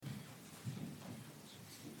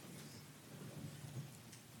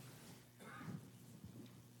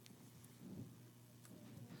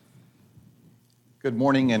Good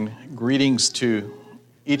morning and greetings to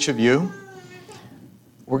each of you.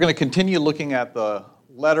 We're going to continue looking at the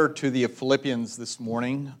letter to the Philippians this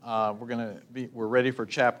morning. We're ready for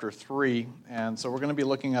chapter 3, and so we're going to be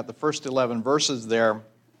looking at the first 11 verses there.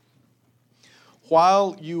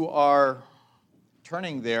 While you are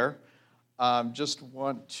turning there, just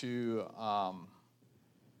want to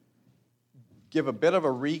give a bit of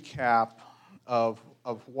a recap of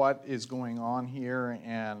what is going on here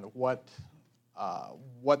and what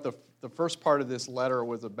the first part of this letter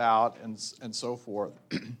was about and so forth.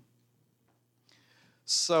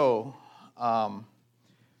 So,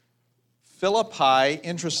 Philippi,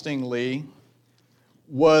 interestingly,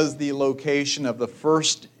 was the location of the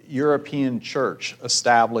first European church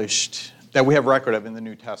established that we have record of in the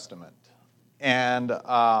New Testament. And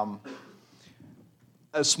a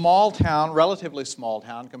small town, relatively small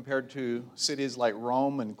town, compared to cities like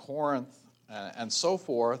Rome and Corinth and so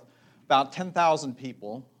forth, about 10,000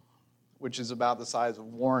 people, which is about the size of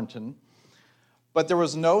Warrenton. But there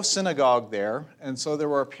was no synagogue there, and so there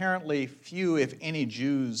were apparently few, if any,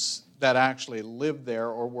 Jews that actually lived there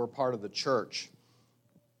or were part of the church.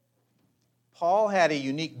 Paul had a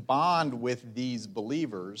unique bond with these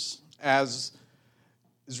believers, as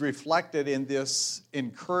is reflected in this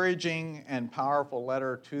encouraging and powerful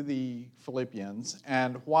letter to the Philippians.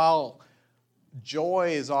 And while joy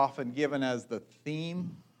is often given as the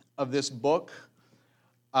theme of this book,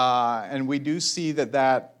 and we do see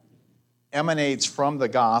that emanates from the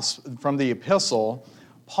gospel, from the epistle,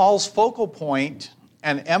 Paul's focal point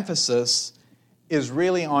and emphasis is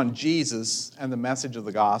really on Jesus and the message of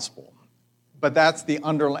the gospel. But that's the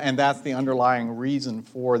underlying reason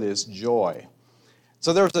for this joy.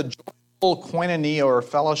 So there's a joyful koinonia or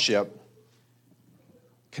fellowship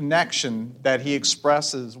connection that he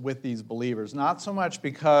expresses with these believers, not so much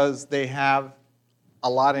because they have a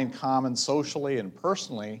lot in common socially and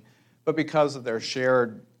personally, but because of their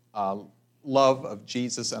shared love of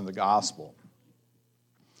Jesus and the gospel.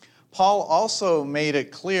 Paul also made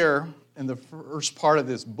it clear in the first part of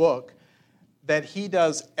this book that he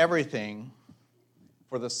does everything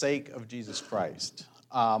for the sake of Jesus Christ.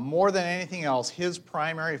 More than anything else, his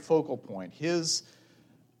primary focal point, his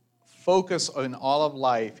focus in all of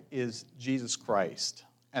life is Jesus Christ.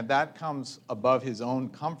 And that comes above his own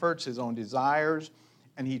comforts, his own desires,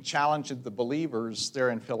 and he challenged the believers there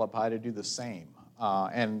in Philippi to do the same.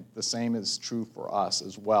 And the same is true for us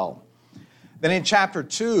as well. Then in chapter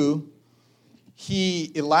 2,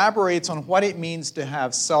 he elaborates on what it means to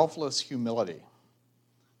have selfless humility.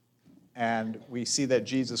 And we see that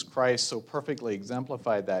Jesus Christ so perfectly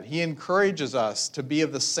exemplified that. He encourages us to be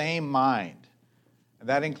of the same mind. And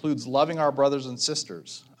that includes loving our brothers and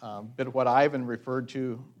sisters, a bit of what Ivan referred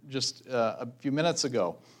to just a few minutes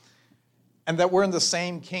ago. And that we're in the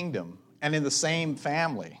same kingdom and in the same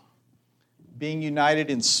family, being united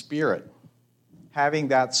in spirit, having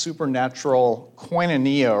that supernatural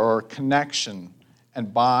koinonia or connection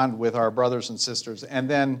and bond with our brothers and sisters, and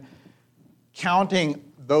then counting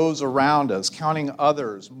those around us, counting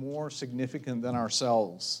others more significant than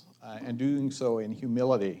ourselves, and doing so in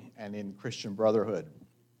humility and in Christian brotherhood.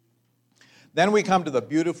 Then we come to the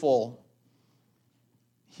beautiful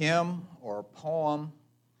hymn or poem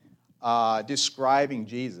describing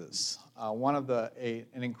Jesus. An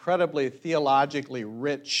incredibly theologically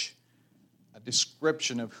rich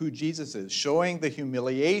description of who Jesus is, showing the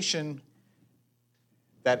humiliation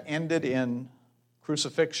that ended in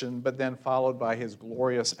crucifixion, but then followed by his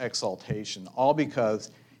glorious exaltation, all because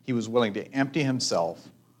he was willing to empty himself,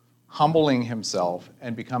 humbling himself,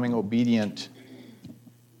 and becoming obedient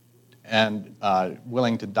and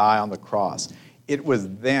willing to die on the cross. It was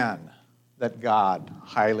then that God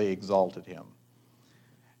highly exalted him.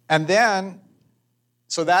 And then,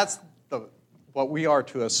 so that's what we are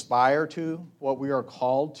to aspire to, what we are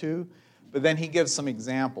called to. But then he gives some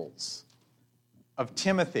examples of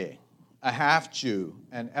Timothy, a half-Jew,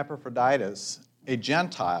 and Epaphroditus, a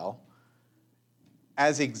Gentile,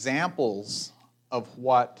 as examples of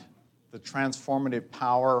what the transformative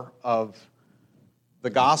power of the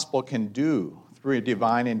gospel can do through a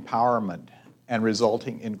divine empowerment and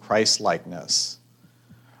resulting in Christ-likeness.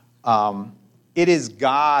 It is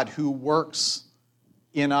God who works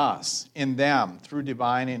in us, in them, through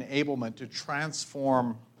divine enablement to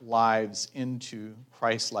transform lives into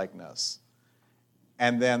Christ-likeness.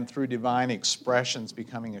 And then through divine expressions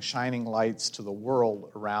becoming a shining lights to the world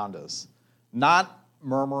around us. Not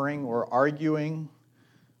murmuring or arguing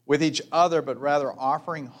with each other, but rather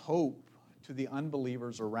offering hope to the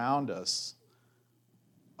unbelievers around us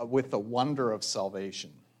with the wonder of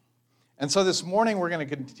salvation. And so this morning we're going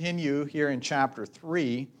to continue here in chapter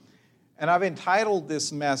 3, And I've entitled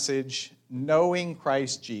this message, Knowing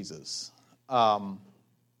Christ Jesus. And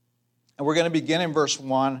we're going to begin in verse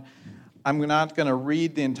 1. I'm not going to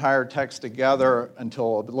read the entire text together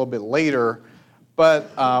until a little bit later,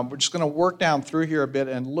 but we're just going to work down through here a bit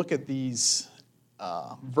and look at these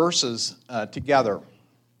verses together.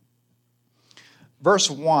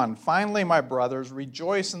 Verse 1, finally, my brothers,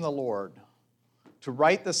 rejoice in the Lord. To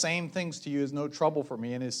write the same things to you is no trouble for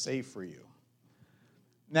me and is safe for you.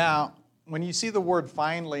 Now, when you see the word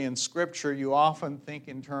finally in Scripture, you often think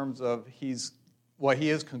in terms of he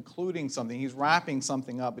is concluding something. He's wrapping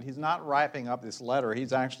something up, but he's not wrapping up this letter.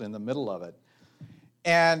 He's actually in the middle of it.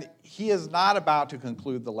 And he is not about to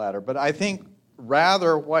conclude the letter, but I think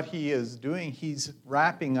rather what he is doing, he's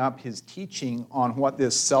wrapping up his teaching on what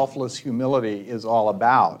this selfless humility is all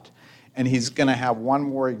about. And he's going to have one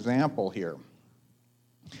more example here.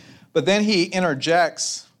 But then he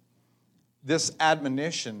interjects this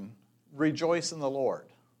admonition, rejoice in the Lord.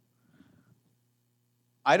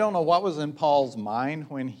 I don't know what was in Paul's mind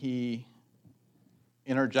when he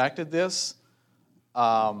interjected this,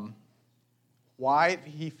 why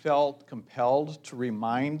he felt compelled to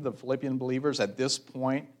remind the Philippian believers at this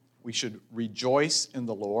point we should rejoice in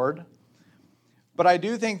the Lord. But I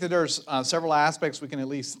do think that there's several aspects we can at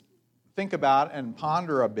least think about and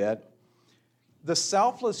ponder a bit. The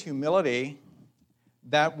selfless humility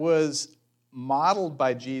that was modeled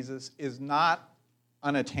by Jesus is not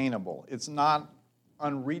unattainable. It's not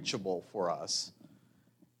unreachable for us.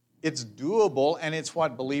 It's doable, and it's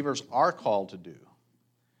what believers are called to do.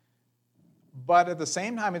 But at the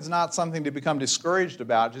same time, it's not something to become discouraged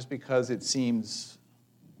about just because it seems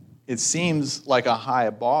like a high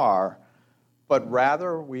bar, but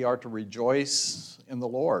rather we are to rejoice in the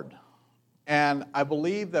Lord. And I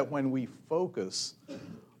believe that when we focus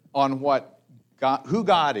on who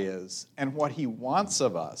God is and what He wants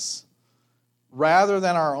of us, rather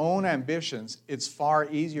than our own ambitions, it's far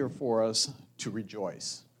easier for us to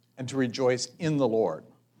rejoice and to rejoice in the Lord.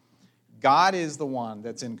 God is the one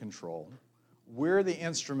that's in control. We're the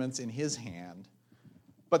instruments in His hand,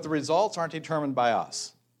 but the results aren't determined by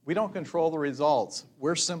us. We don't control the results.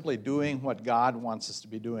 We're simply doing what God wants us to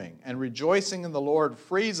be doing. And rejoicing in the Lord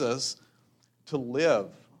frees us to live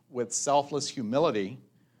with selfless humility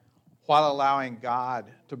while allowing God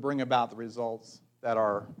to bring about the results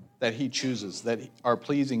that He chooses, that are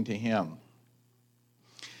pleasing to Him.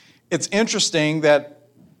 It's interesting that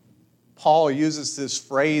Paul uses this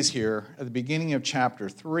phrase here at the beginning of chapter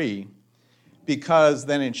 3, because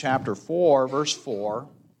then in chapter 4, verse 4,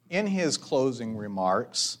 in his closing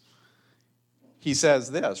remarks, he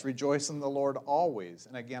says this, rejoice in the Lord always.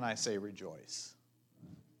 And again, I say rejoice.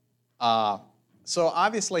 So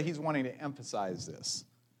obviously he's wanting to emphasize this.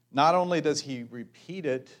 Not only does he repeat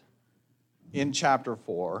it in chapter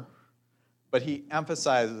 4, but he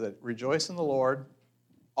emphasizes it, rejoice in the Lord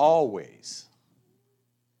always.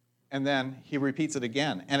 And then he repeats it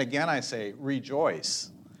again. And again I say rejoice.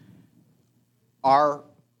 Our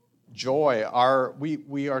joy,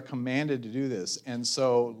 we are commanded to do this. And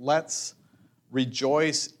so let's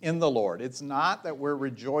rejoice in the Lord. It's not that we're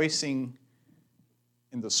rejoicing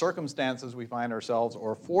in the circumstances we find ourselves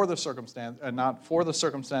or not for the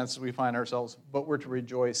circumstances we find ourselves, but we're to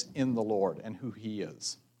rejoice in the Lord and who He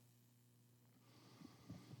is.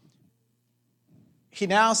 He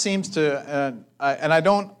now seems to, and I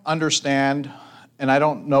don't understand, and I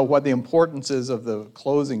don't know what the importance is of the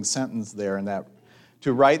closing sentence there, and that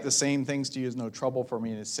to write the same things to you is no trouble for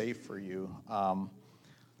me and is safe for you.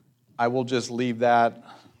 I will just leave that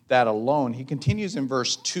alone. He continues in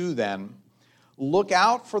verse 2 then, look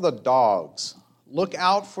out for the dogs, look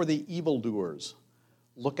out for the evildoers,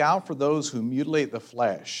 look out for those who mutilate the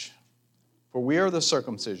flesh. For we are the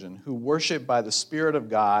circumcision who worship by the Spirit of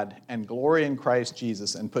God and glory in Christ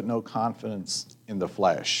Jesus and put no confidence in the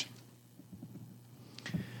flesh.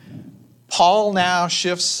 Paul now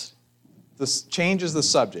changes the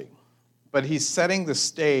subject, but he's setting the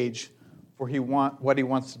stage for what he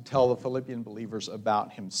wants to tell the Philippian believers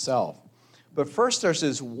about himself. But first there's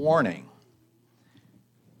his warning.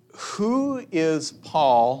 Who is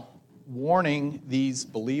Paul warning these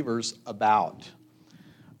believers about?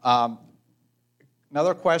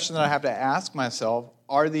 Another question that I have to ask myself,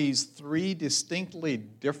 are these three distinctly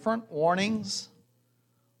different warnings?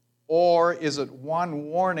 Or is it one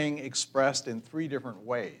warning expressed in three different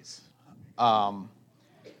ways?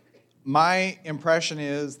 My impression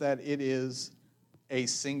is that it is a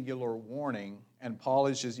singular warning, and Paul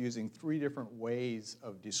is just using three different ways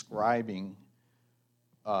of describing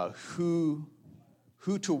who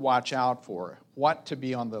to watch out for, what to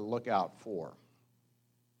be on the lookout for.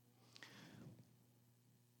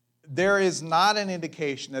 there is not an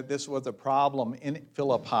indication that this was a problem in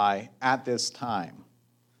Philippi at this time.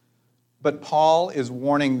 But Paul is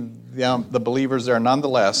warning them, the believers there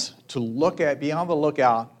nonetheless, to be on the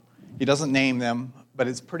lookout. He doesn't name them, but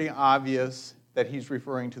it's pretty obvious that he's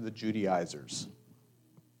referring to the Judaizers.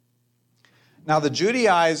 Now, the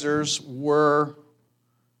Judaizers were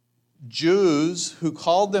Jews who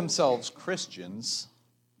called themselves Christians,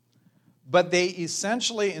 but they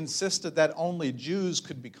essentially insisted that only Jews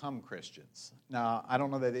could become Christians. Now, I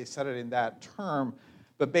don't know that they said it in that term,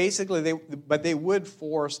 but basically they would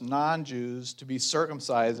force non-Jews to be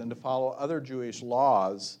circumcised and to follow other Jewish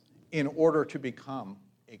laws in order to become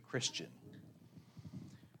a Christian.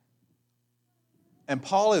 And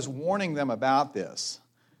Paul is warning them about this.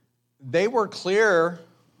 They were clear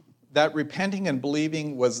that repenting and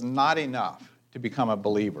believing was not enough to become a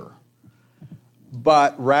believer,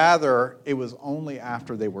 but rather it was only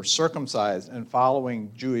after they were circumcised and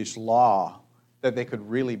following Jewish law that they could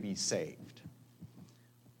really be saved.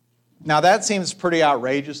 Now that seems pretty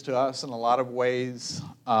outrageous to us in a lot of ways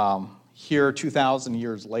here 2,000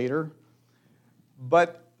 years later,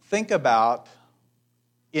 but think about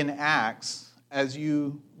in Acts, as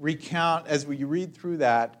you read through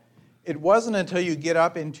that, it wasn't until you get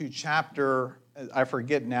up into chapter, I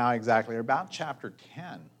forget now exactly, about chapter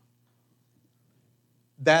 10,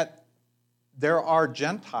 that there are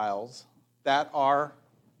Gentiles that are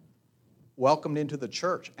welcomed into the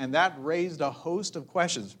church. And that raised a host of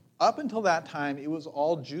questions. Up until that time, it was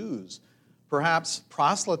all Jews, perhaps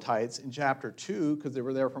proselytes in chapter 2, because they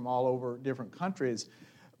were there from all over different countries.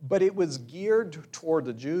 But it was geared toward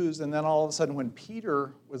the Jews, and then all of a sudden when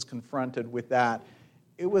Peter was confronted with that,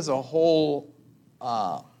 it was a whole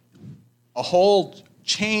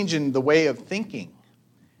change in the way of thinking.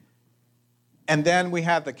 And then we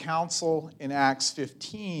have the council in Acts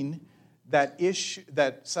 15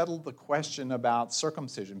 that settled the question about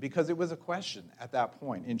circumcision, because it was a question at that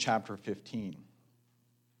point in chapter 15.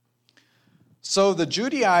 So the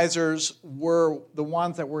Judaizers were the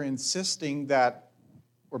ones that were insisting that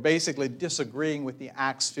were basically disagreeing with the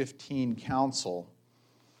Acts 15 council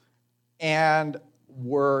and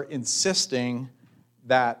were insisting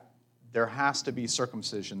that there has to be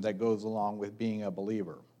circumcision that goes along with being a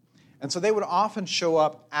believer. And so they would often show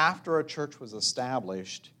up after a church was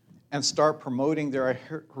established and start promoting their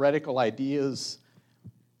heretical ideas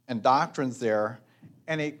and doctrines there.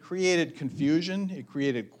 And it created confusion, it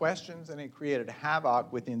created questions, and it created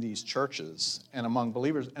havoc within these churches and among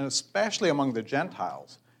believers, and especially among the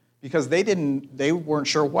Gentiles, because they weren't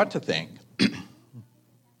sure what to think.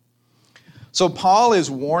 So Paul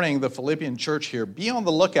is warning the Philippian church here, be on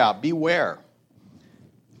the lookout, beware.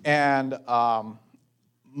 And like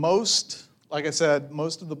I said,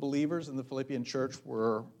 most of the believers in the Philippian church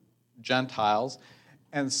were Gentiles.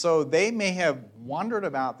 And so they may have wondered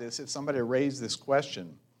about this if somebody raised this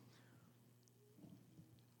question.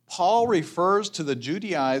 Paul refers to the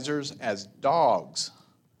Judaizers as dogs,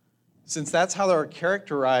 since that's how they're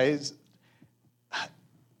characterized.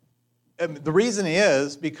 The reason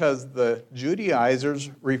is because the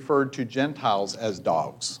Judaizers referred to Gentiles as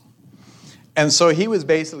dogs. And so he was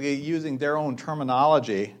basically using their own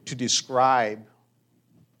terminology to describe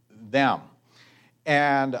them.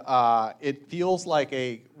 And it feels like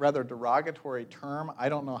a rather derogatory term. I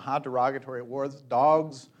don't know how derogatory it was.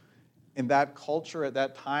 Dogs in that culture at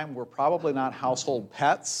that time were probably not household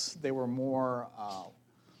pets. They were more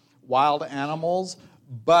wild animals.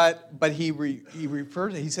 But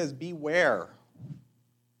he says, beware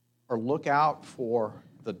or look out for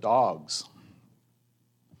the dogs.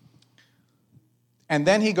 And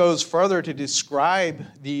then he goes further to describe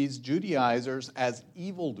these Judaizers as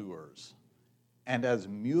evildoers and as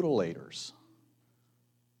mutilators.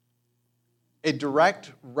 A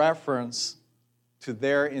direct reference to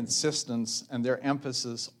their insistence and their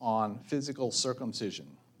emphasis on physical circumcision,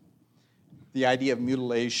 the idea of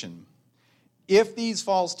mutilation. If these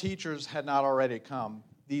false teachers had not already come,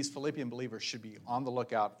 these Philippian believers should be on the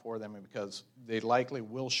lookout for them, because they likely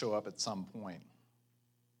will show up at some point.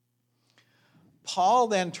 Paul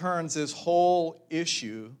then turns this whole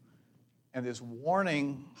issue and this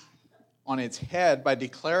warning on its head by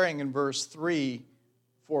declaring in verse 3,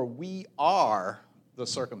 for we are the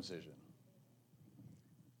circumcision.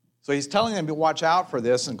 So he's telling them to watch out for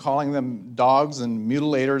this and calling them dogs and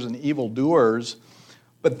mutilators and evildoers.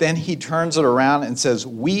 But then he turns it around and says,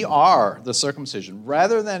 we are the circumcision.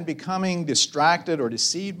 Rather than becoming distracted or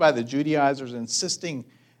deceived by the Judaizers insisting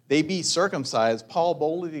they be circumcised, Paul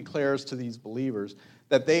boldly declares to these believers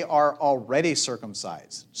that they are already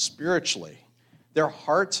circumcised spiritually. Their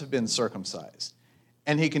hearts have been circumcised.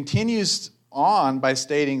 And he continues on by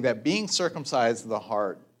stating that being circumcised of the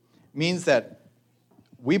heart means that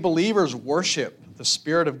we believers worship the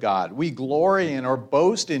Spirit of God. We glory in or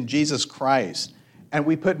boast in Jesus Christ, and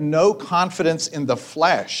we put no confidence in the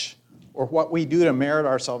flesh or what we do to merit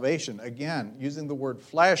our salvation. Again, using the word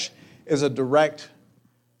flesh is a direct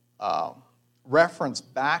reference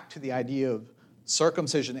back to the idea of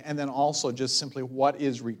circumcision, and then also just simply what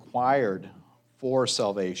is required for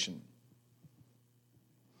salvation.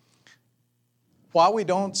 While we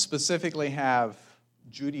don't specifically have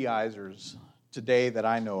Judaizers today that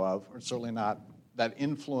I know of, or certainly not that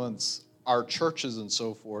influence our churches and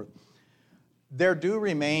so forth, there do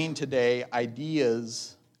remain today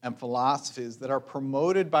ideas and philosophies that are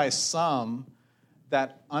promoted by some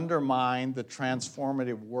that undermine the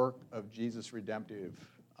transformative work of Jesus' redemptive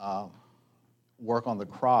work on the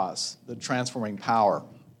cross, the transforming power.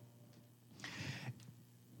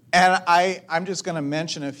 And I'm just going to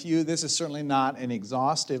mention a few. This is certainly not an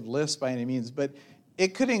exhaustive list by any means, but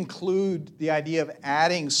it could include the idea of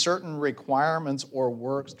adding certain requirements or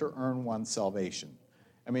works to earn one's salvation.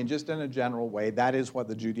 I mean, just in a general way, that is what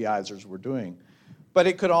the Judaizers were doing. But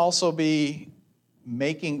it could also be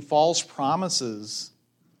making false promises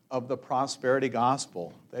of the prosperity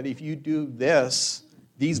gospel, that if you do this,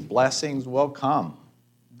 these blessings will come.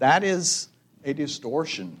 That is a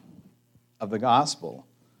distortion of the gospel.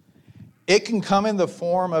 It can come in the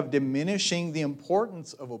form of diminishing the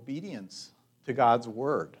importance of obedience to God's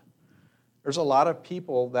word. There's a lot of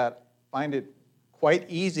people that find it quite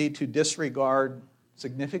easy to disregard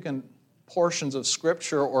significant portions of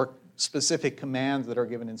Scripture or specific commands that are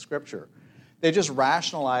given in Scripture. They just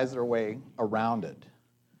rationalize their way around it.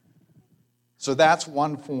 So that's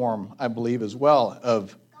one form, I believe, as well,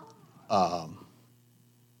 of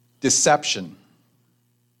deception.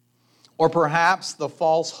 Or perhaps the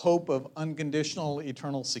false hope of unconditional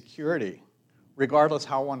eternal security, regardless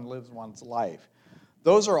how one lives one's life.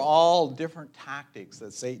 Those are all different tactics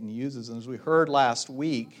that Satan uses. And as we heard last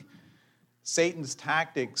week, Satan's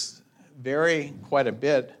tactics vary quite a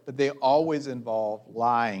bit, but they always involve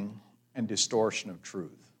lying and distortion of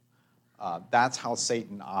truth. That's how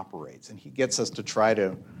Satan operates. And he gets us to try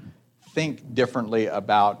to think differently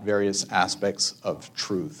about various aspects of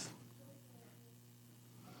truth.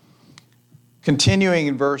 Continuing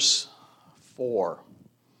in verse 4.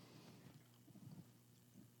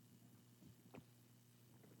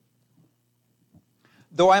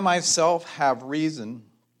 Though I myself have reason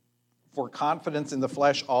for confidence in the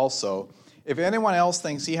flesh also, if anyone else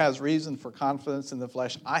thinks he has reason for confidence in the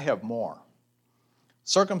flesh, I have more.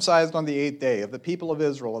 Circumcised on the 8th day, of the people of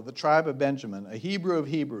Israel, of the tribe of Benjamin, a Hebrew of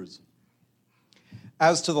Hebrews,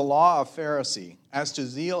 as to the law, a Pharisee, as to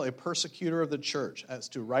zeal, a persecutor of the church, as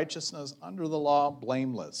to righteousness under the law,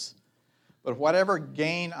 blameless. But whatever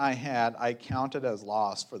gain I had, I counted as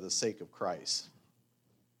loss for the sake of Christ.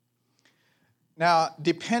 Now,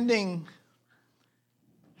 depending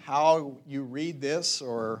how you read this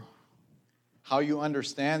or how you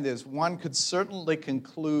understand this, one could certainly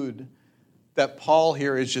conclude that Paul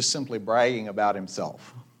here is just simply bragging about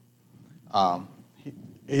himself.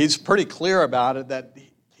 He's pretty clear about it, that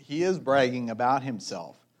he is bragging about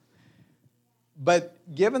himself. But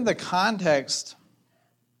given the context,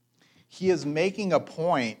 he is making a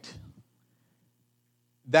point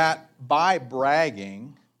that by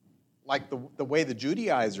bragging, like the way the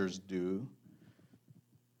Judaizers do,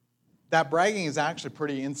 that bragging is actually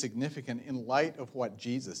pretty insignificant in light of what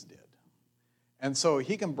Jesus did. And so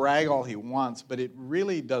he can brag all he wants, but it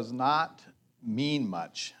really does not mean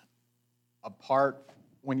much apart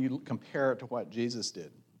when you compare it to what Jesus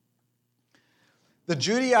did. The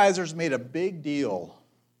Judaizers made a big deal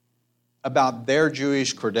about their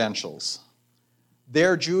Jewish credentials,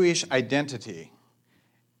 their Jewish identity,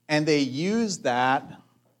 and they used that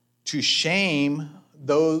to shame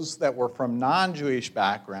those that were from non-Jewish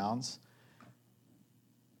backgrounds,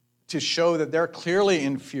 to show that they're clearly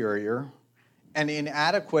inferior and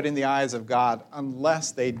inadequate in the eyes of God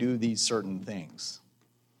unless they do these certain things.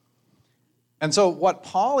 And so what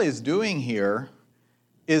Paul is doing here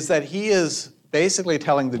is that he is basically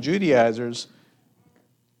telling the Judaizers,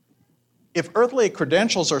 if earthly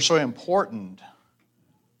credentials are so important,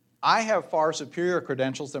 I have far superior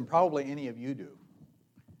credentials than probably any of you do.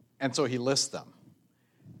 And so he lists them,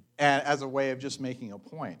 and as a way of just making a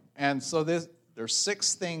point. And so there's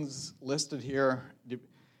 6 things listed here.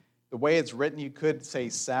 The way it's written, you could say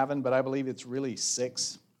 7, but I believe it's really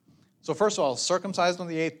 6. So first of all, circumcised on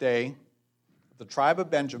the 8th day, the tribe of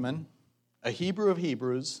Benjamin, a Hebrew of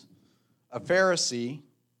Hebrews, a Pharisee,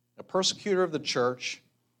 a persecutor of the church,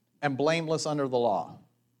 and blameless under the law.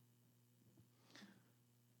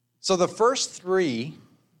 So the first three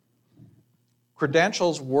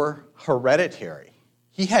credentials were hereditary.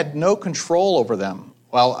 He had no control over them.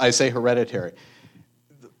 Well, I say hereditary.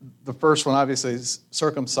 The first one obviously is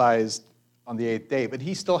circumcised on the 8th day, but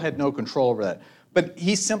he still had no control over that. But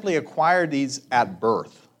he simply acquired these at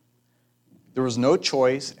birth. There was no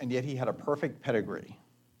choice, and yet he had a perfect pedigree.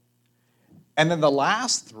 And then the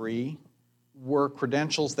last three were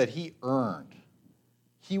credentials that he earned.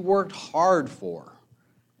 He worked hard for.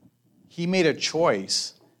 He made a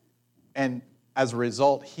choice, and as a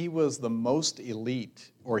result, he was the most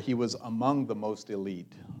elite, or he was among the most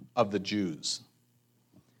elite of the Jews.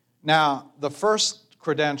 Now, the first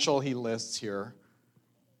credential he lists here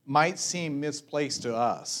might seem misplaced to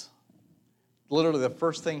us. Literally, the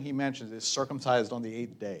first thing he mentions is circumcised on the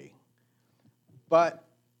 8th day. But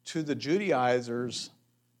to the Judaizers,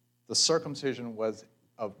 the circumcision was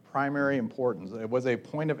of primary importance. It was a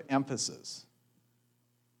point of emphasis.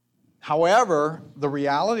 However, the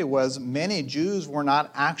reality was many Jews were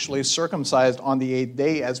not actually circumcised on the 8th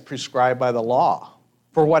day as prescribed by the law,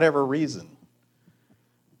 for whatever reason,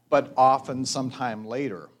 but often sometime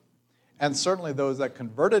later. And certainly those that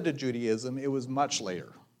converted to Judaism, it was much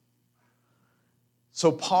later.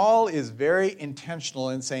 So Paul is very intentional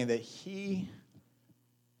in saying that he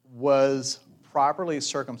was properly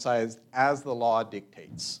circumcised as the law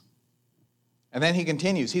dictates. And then he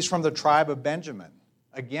continues. He's from the tribe of Benjamin.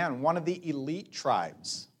 Again, one of the elite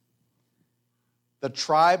tribes. The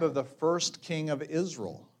tribe of the first king of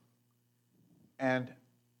Israel. And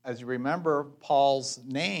as you remember, Paul's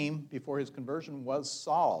name before his conversion was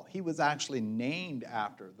Saul. He was actually named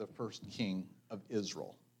after the first king of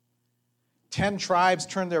Israel. 10 tribes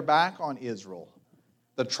turned their back on Israel.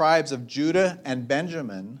 The tribes of Judah and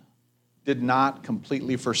Benjamin did not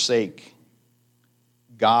completely forsake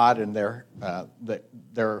God and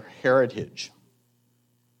their heritage.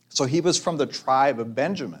 So he was from the tribe of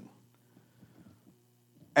Benjamin.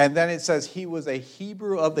 And then it says he was a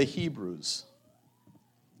Hebrew of the Hebrews.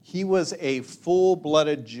 He was a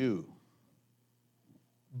full-blooded Jew.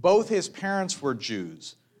 Both his parents were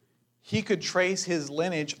Jews. He could trace his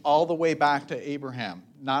lineage all the way back to Abraham,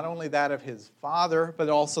 not only that of his father, but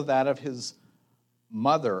also that of his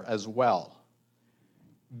mother as well.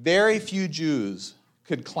 Very few Jews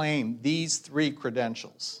could claim these three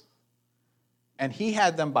credentials. And he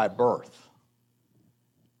had them by birth.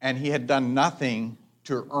 And he had done nothing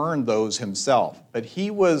to earn those himself. But he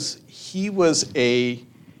was a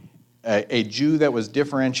Jew that was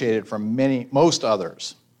differentiated from most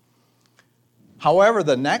others. However,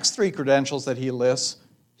 the next three credentials that he lists,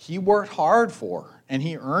 he worked hard for, and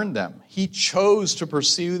he earned them. He chose to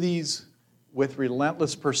pursue these with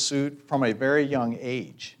relentless pursuit from a very young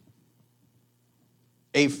age.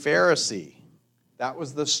 A Pharisee, that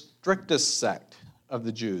was the strictest sect of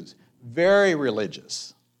the Jews, very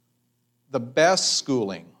religious, the best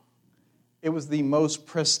schooling. It was the most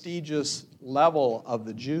prestigious level of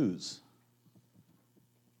the Jews.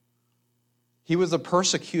 He was a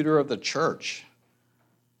persecutor of the church.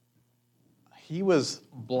 He was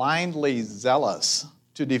blindly zealous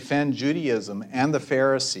to defend Judaism and the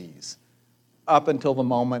Pharisees up until the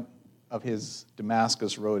moment of his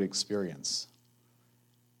Damascus Road experience.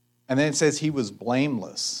 And then it says he was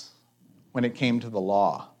blameless when it came to the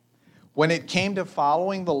law. When it came to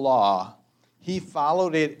following the law, he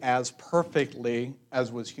followed it as perfectly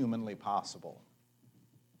as was humanly possible.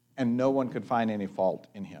 And no one could find any fault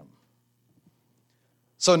in him.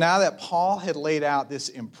 So now that Paul had laid out this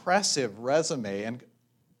impressive resume and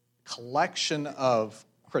collection of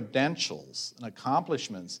credentials and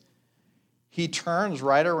accomplishments, he turns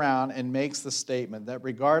right around and makes the statement that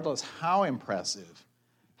regardless how impressive,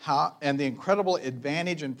 and the incredible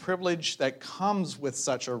advantage and privilege that comes with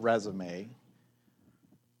such a resume,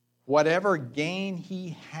 whatever gain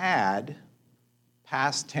he had,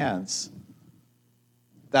 past tense,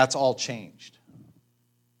 that's all changed.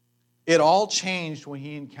 It all changed when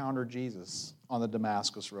he encountered Jesus on the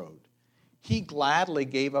Damascus Road. He gladly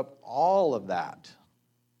gave up all of that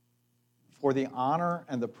for the honor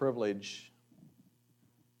and the privilege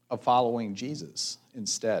of following Jesus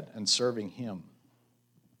instead and serving him.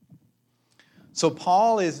 So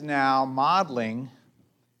Paul is now modeling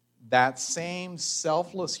that same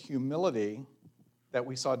selfless humility that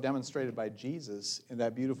we saw demonstrated by Jesus in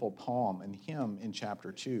that beautiful poem and hymn in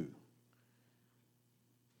chapter 2.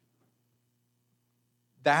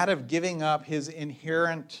 That of giving up his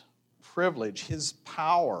inherent privilege, his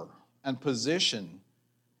power and position,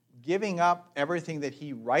 giving up everything that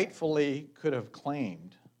he rightfully could have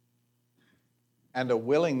claimed, and a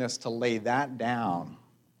willingness to lay that down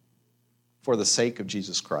for the sake of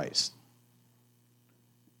Jesus Christ.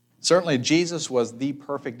 Certainly, Jesus was the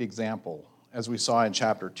perfect example, as we saw in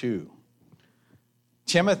chapter 2.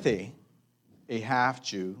 Timothy, a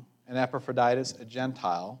half-Jew, and Epaphroditus, a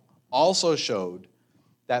Gentile, also showed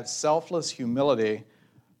that selfless humility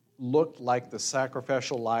looked like the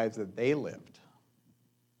sacrificial lives that they lived.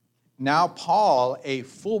 Now Paul, a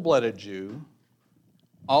full-blooded Jew,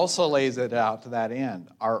 also lays it out to that end.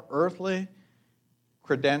 Our earthly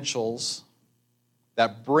credentials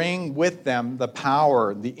that bring with them the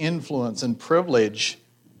power, the influence, and privilege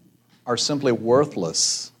are simply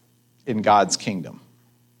worthless in God's kingdom.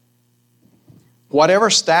 Whatever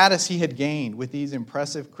status he had gained with these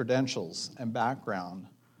impressive credentials and background,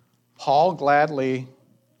 Paul gladly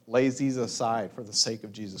lays these aside for the sake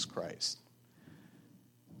of Jesus Christ.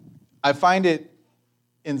 I find it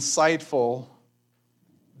insightful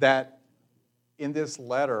that in this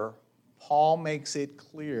letter, Paul makes it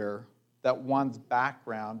clear that one's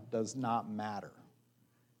background does not matter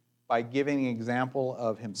by giving an example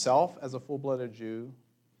of himself as a full-blooded Jew,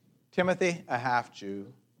 Timothy, a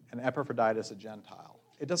half-Jew, and Epaphroditus, a Gentile.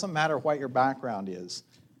 It doesn't matter what your background is.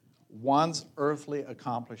 One's earthly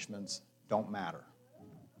accomplishments don't matter.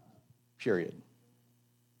 Period.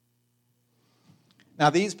 Now,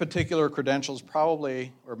 these particular credentials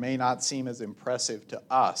probably or may not seem as impressive to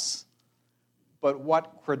us, but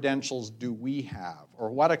what credentials do we have, or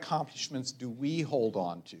what accomplishments do we hold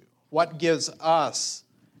on to? What gives us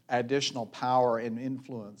additional power and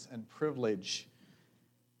influence and privilege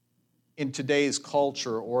in today's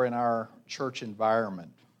culture or in our church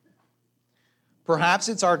environment? Perhaps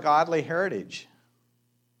it's our godly heritage.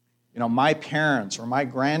 You know, my parents or my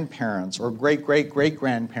grandparents or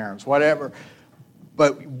great-great-great-grandparents, whatever.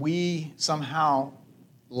 But we somehow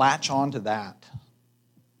latch on to that.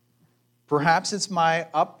 Perhaps it's my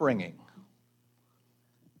upbringing.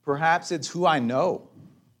 Perhaps it's who I know.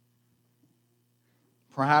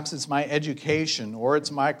 Perhaps it's my education, or it's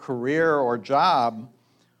my career or job,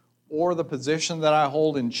 or the position that I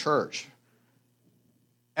hold in church.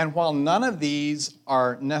 And while none of these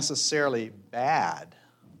are necessarily bad,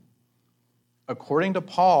 according to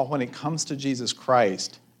Paul, when it comes to Jesus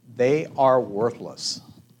Christ, they are worthless.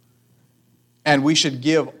 And we should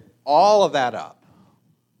give all of that up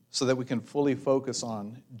so that we can fully focus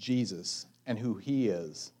on Jesus and who he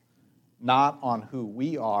is, not on who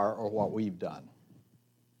we are or what we've done.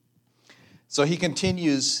 So he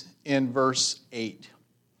continues in verse 8.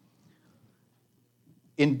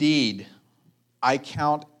 Indeed, I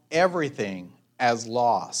count everything as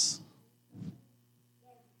loss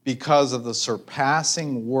because of the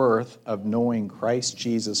surpassing worth of knowing Christ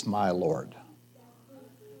Jesus my Lord.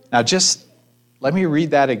 Now just let me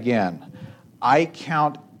read that again. I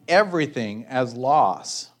count everything as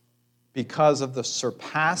loss because of the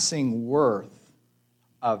surpassing worth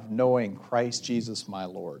of knowing Christ Jesus my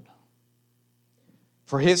Lord.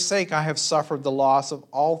 For his sake I have suffered the loss of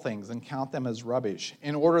all things and count them as rubbish,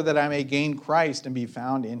 in order that I may gain Christ and be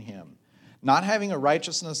found in him, not having a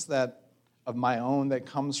righteousness of my own that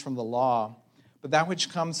comes from the law, but that which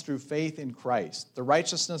comes through faith in Christ, the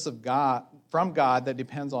righteousness of God from God that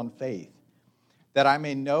depends on faith, that I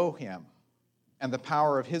may know him and the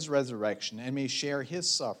power of his resurrection, and may share his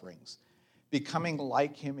sufferings, becoming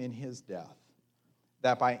like him in his death,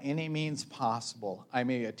 that by any means possible I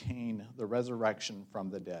may attain the resurrection from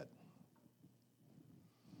the dead.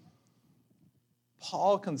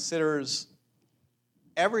 Paul considers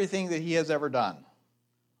everything that he has ever done,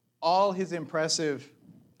 all his impressive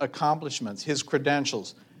accomplishments, his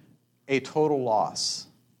credentials, a total loss,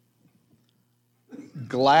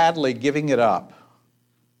 gladly giving it up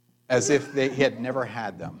as if he had never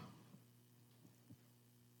had them.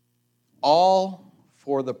 All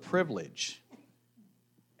for the privilege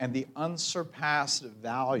and the unsurpassed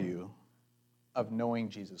value of knowing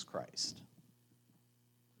Jesus Christ.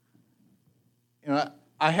 You know,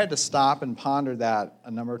 I had to stop and ponder that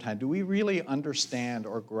a number of times. Do we really understand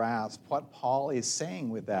or grasp what Paul is saying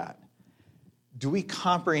with that? Do we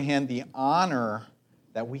comprehend the honor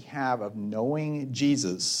that we have of knowing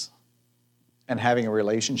Jesus and having a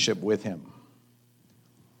relationship with him?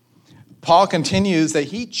 Paul continues that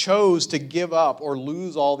he chose to give up or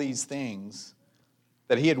lose all these things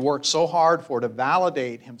that he had worked so hard for to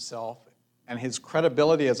validate himself and his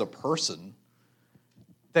credibility as a person,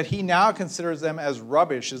 that he now considers them as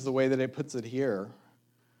rubbish, is the way that it puts it here.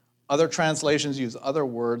 Other translations use other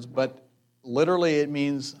words, but literally it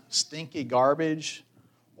means stinky garbage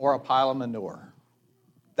or a pile of manure.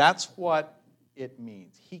 That's what it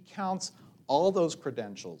means. He counts all those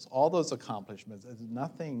credentials, all those accomplishments as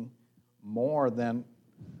nothing more than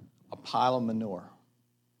a pile of manure.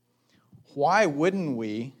 Why wouldn't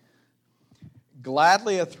we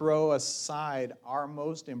gladly throw aside our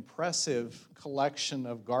most impressive collection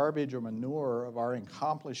of garbage or manure of our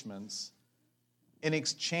accomplishments in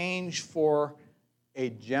exchange for a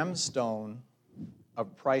gemstone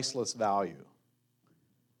of priceless value.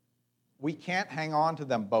 We can't hang on to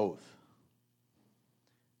them both.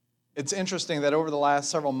 It's interesting that over the last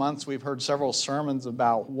several months we've heard several sermons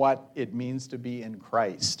about what it means to be in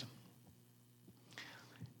Christ.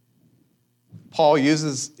 Paul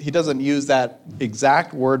he doesn't use that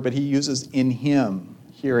exact word, but he uses in him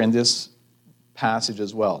here in this passage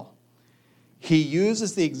as well. He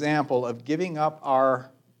uses the example of giving up our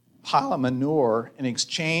pile of manure in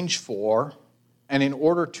exchange for and in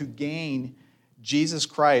order to gain Jesus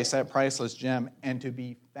Christ, that priceless gem, and to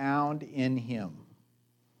be found in him.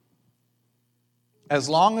 As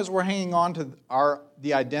long as we're hanging on to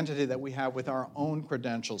the identity that we have with our own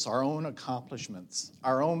credentials, our own accomplishments,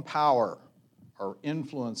 our own power, our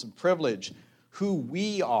influence and privilege, who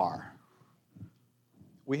we are,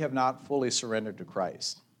 we have not fully surrendered to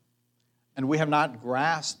Christ. And we have not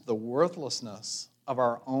grasped the worthlessness of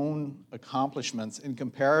our own accomplishments in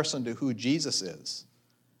comparison to who Jesus is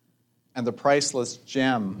and the priceless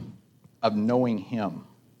gem of knowing him.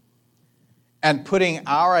 And putting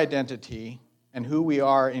our identity and who we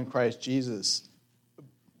are in Christ Jesus,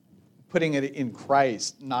 putting it in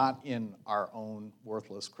Christ, not in our own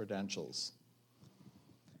worthless credentials.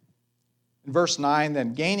 In verse 9,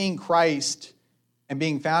 then, gaining Christ and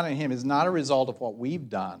being found in him is not a result of what we've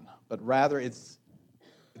done, but rather it's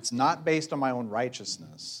not based on my own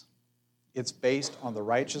righteousness. It's based on the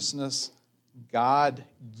righteousness God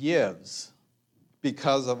gives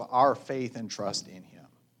because of our faith and trust in him.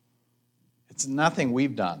 It's nothing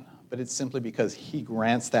we've done, but it's simply because he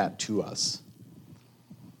grants that to us.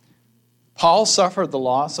 Paul suffered the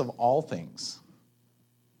loss of all things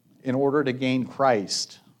in order to gain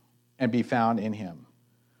Christ and be found in him,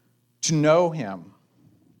 to know him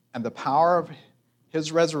and the power of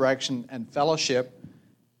his resurrection and fellowship,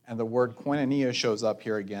 and the word koinonia shows up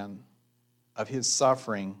here again, of his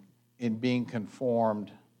suffering in being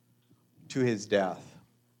conformed to his death.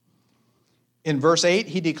 In verse 8,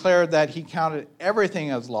 he declared that he counted everything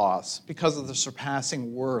as loss because of the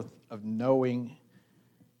surpassing worth of knowing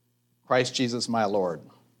Christ Jesus my Lord.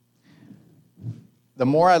 The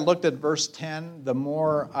more I looked at verse 10, the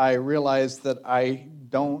more I realized that I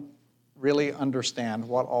don't really understand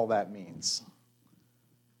what all that means.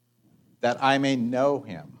 That I may know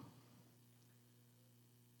him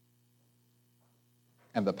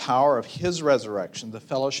and the power of his resurrection, the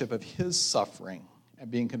fellowship of his suffering,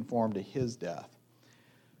 and being conformed to his death.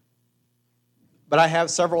 But I have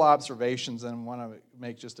several observations and want to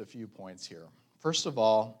make just a few points here. First of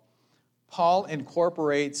all, Paul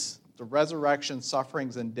incorporates the resurrection,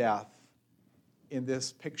 sufferings, and death in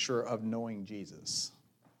this picture of knowing Jesus,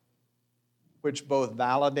 which both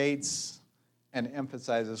validates and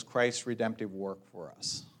emphasizes Christ's redemptive work for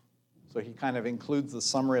us. So he kind of includes the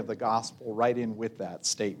summary of the gospel right in with that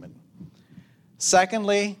statement.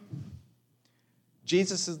 Secondly,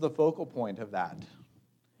 Jesus is the focal point of that.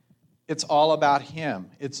 It's all about him.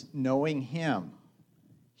 It's knowing him,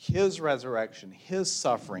 his resurrection, his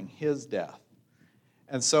suffering, his death.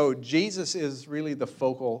 And so Jesus is really the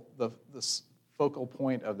focal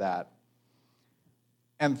point of that.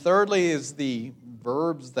 And thirdly is the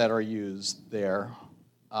verbs that are used there.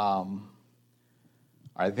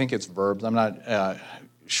 I think it's verbs. I'm not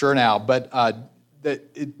sure now. But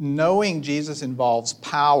knowing Jesus involves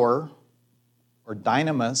power, or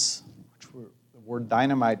dynamis, which the word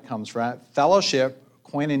dynamite comes from, fellowship,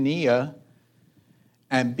 koinonia,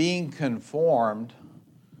 and being conformed,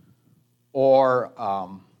 or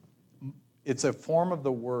it's a form of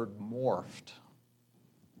the word morphed.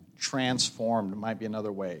 Transformed might be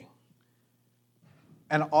another way.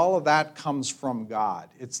 And all of that comes from God.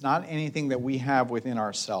 It's not anything that we have within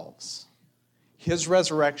ourselves. His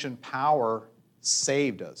resurrection power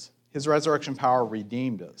saved us. His resurrection power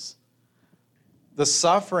redeemed us. The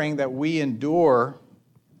suffering that we endure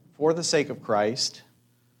for the sake of Christ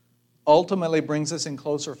ultimately brings us in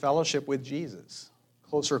closer fellowship with Jesus,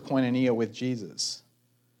 closer koinonia with Jesus.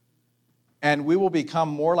 And we will become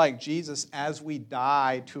more like Jesus as we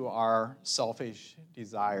die to our selfish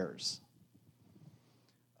desires.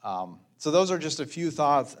 So those are just a few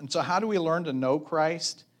thoughts. And so how do we learn to know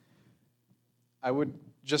Christ? I would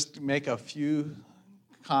just make a few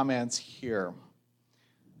comments here.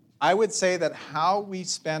 I would say that how we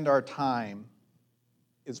spend our time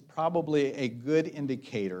is probably a good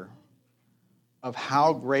indicator of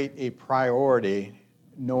how great a priority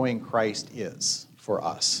knowing Christ is for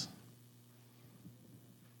us.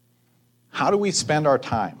 How do we spend our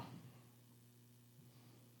time?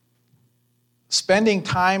 Spending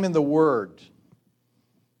time in the Word,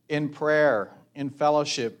 in prayer, in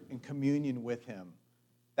fellowship, in communion with Him,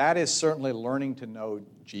 that is certainly learning to know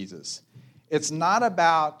Jesus. It's not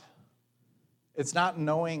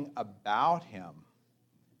knowing about Him,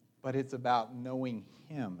 but it's about knowing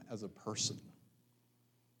Him as a person.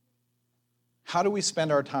 How do we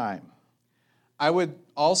spend our time? I would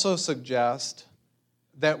also suggest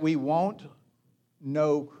that we won't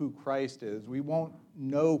know who Christ is. We won't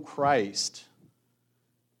know Christ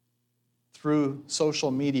through social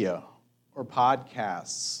media or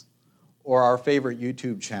podcasts or our favorite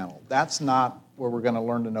YouTube channel. That's not where we're going to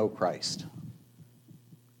learn to know Christ.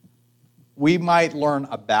 We might learn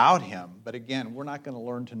about Him, but again, we're not going to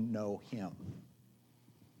learn to know Him.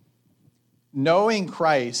 Knowing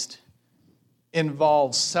Christ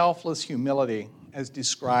involves selfless humility as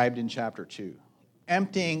described in chapter 2.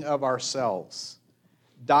 Emptying of ourselves,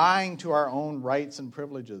 dying to our own rights and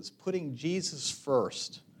privileges, putting Jesus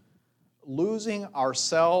first, losing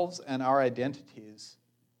ourselves and our identities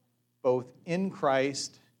both in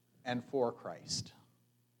Christ and for Christ.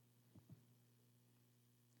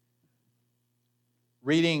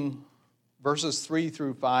 Reading verses 3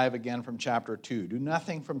 through 5 again from chapter 2. Do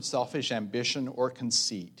nothing from selfish ambition or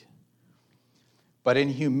conceit, but in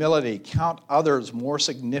humility count others more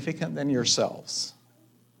significant than yourselves.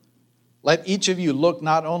 Let each of you look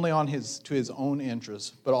not only to his own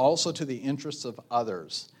interests, but also to the interests of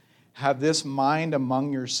others. Have this mind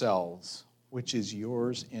among yourselves, which is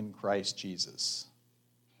yours in Christ Jesus.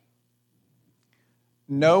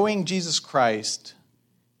 Knowing Jesus Christ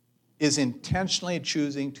is intentionally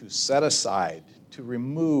choosing to set aside, to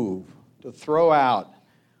remove, to throw out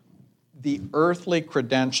the earthly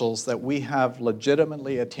credentials that we have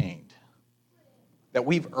legitimately attained, that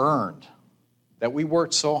we've earned, that we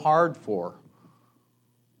worked so hard for,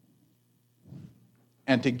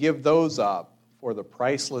 and to give those up for the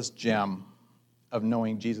priceless gem of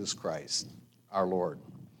knowing Jesus Christ, our Lord.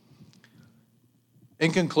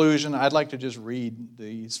 In conclusion, I'd like to just read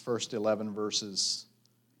these first 11 verses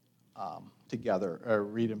together, or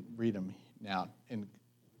read them now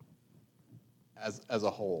as a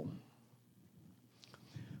whole.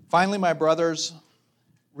 Finally, my brothers,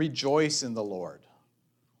 rejoice in the Lord.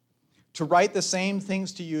 To write the same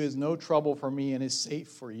things to you is no trouble for me and is safe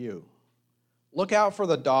for you. Look out for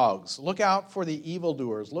the dogs. Look out for the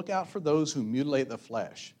evildoers. Look out for those who mutilate the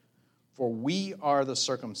flesh. For we are the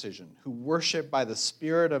circumcision, who worship by the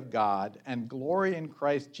Spirit of God and glory in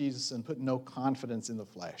Christ Jesus and put no confidence in the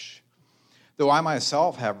flesh. Though I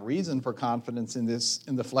myself have reason for confidence in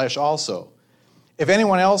the flesh also. If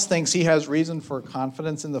anyone else thinks he has reason for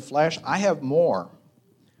confidence in the flesh, I have more.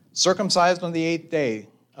 Circumcised on the 8th day,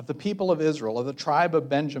 of the people of Israel, of the tribe of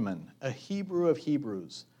Benjamin, a Hebrew of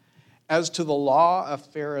Hebrews, as to the law, a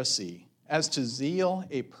Pharisee, as to zeal,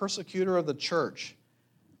 a persecutor of the church,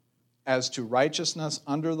 as to righteousness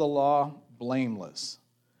under the law, blameless.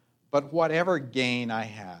 But whatever gain I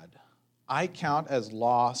had, I count as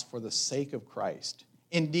loss for the sake of Christ.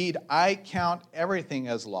 Indeed, I count everything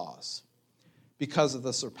as loss, because of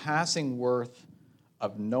the surpassing worth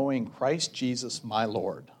of knowing Christ Jesus my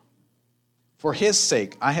Lord. For his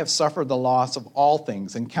sake I have suffered the loss of all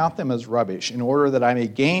things and count them as rubbish, in order that I may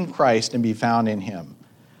gain Christ and be found in him,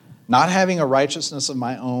 not having a righteousness of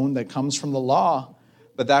my own that comes from the law,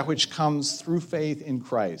 but that which comes through faith in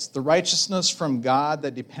Christ, the righteousness from God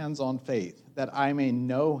that depends on faith, that I may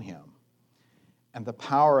know him and the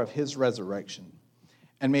power of his resurrection,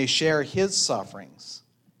 and may share his sufferings,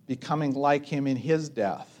 becoming like him in his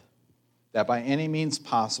death, that by any means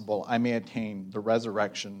possible I may attain the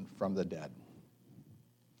resurrection from the dead.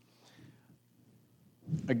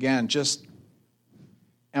 Again, just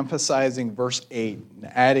emphasizing verse 8,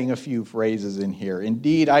 and adding a few phrases in here.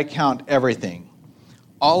 Indeed, I count everything,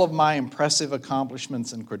 all of my impressive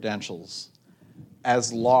accomplishments and credentials,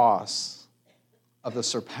 as loss of the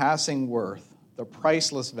surpassing worth, the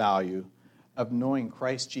priceless value of knowing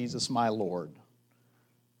Christ Jesus my Lord.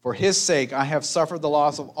 For his sake, I have suffered the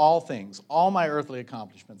loss of all things, all my earthly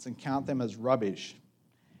accomplishments, and count them as rubbish,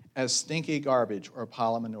 as stinky garbage or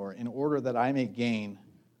pile of manure, in order that I may gain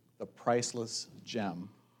the priceless gem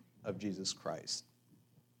of Jesus Christ.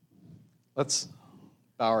 Let's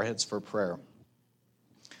bow our heads for prayer.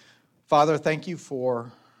 Father, thank you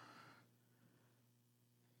for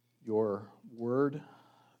your word.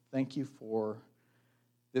 Thank you for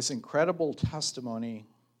this incredible testimony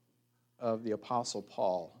of the Apostle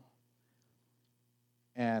Paul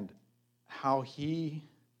and how he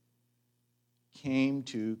came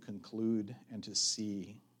to conclude and to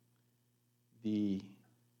see the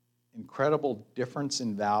incredible difference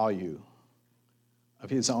in value of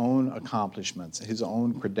his own accomplishments, his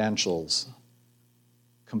own credentials,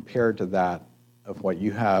 compared to that of what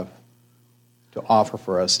you have to offer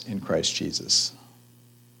for us in Christ Jesus.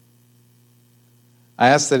 I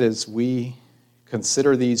ask that as we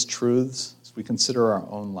consider these truths, as we consider our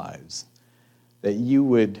own lives, that you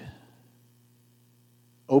would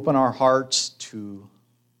open our hearts to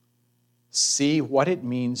see what it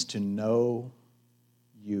means to know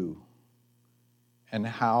you and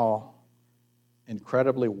how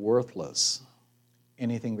incredibly worthless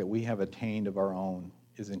anything that we have attained of our own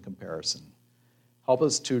is in comparison. Help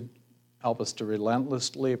us to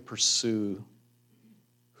relentlessly pursue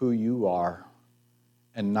who you are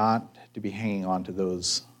and not to be hanging on to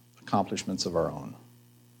those accomplishments of our own.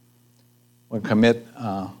 We commit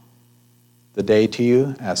the day to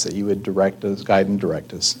you, ask that you would direct us, guide and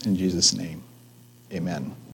direct us. In Jesus' name, amen.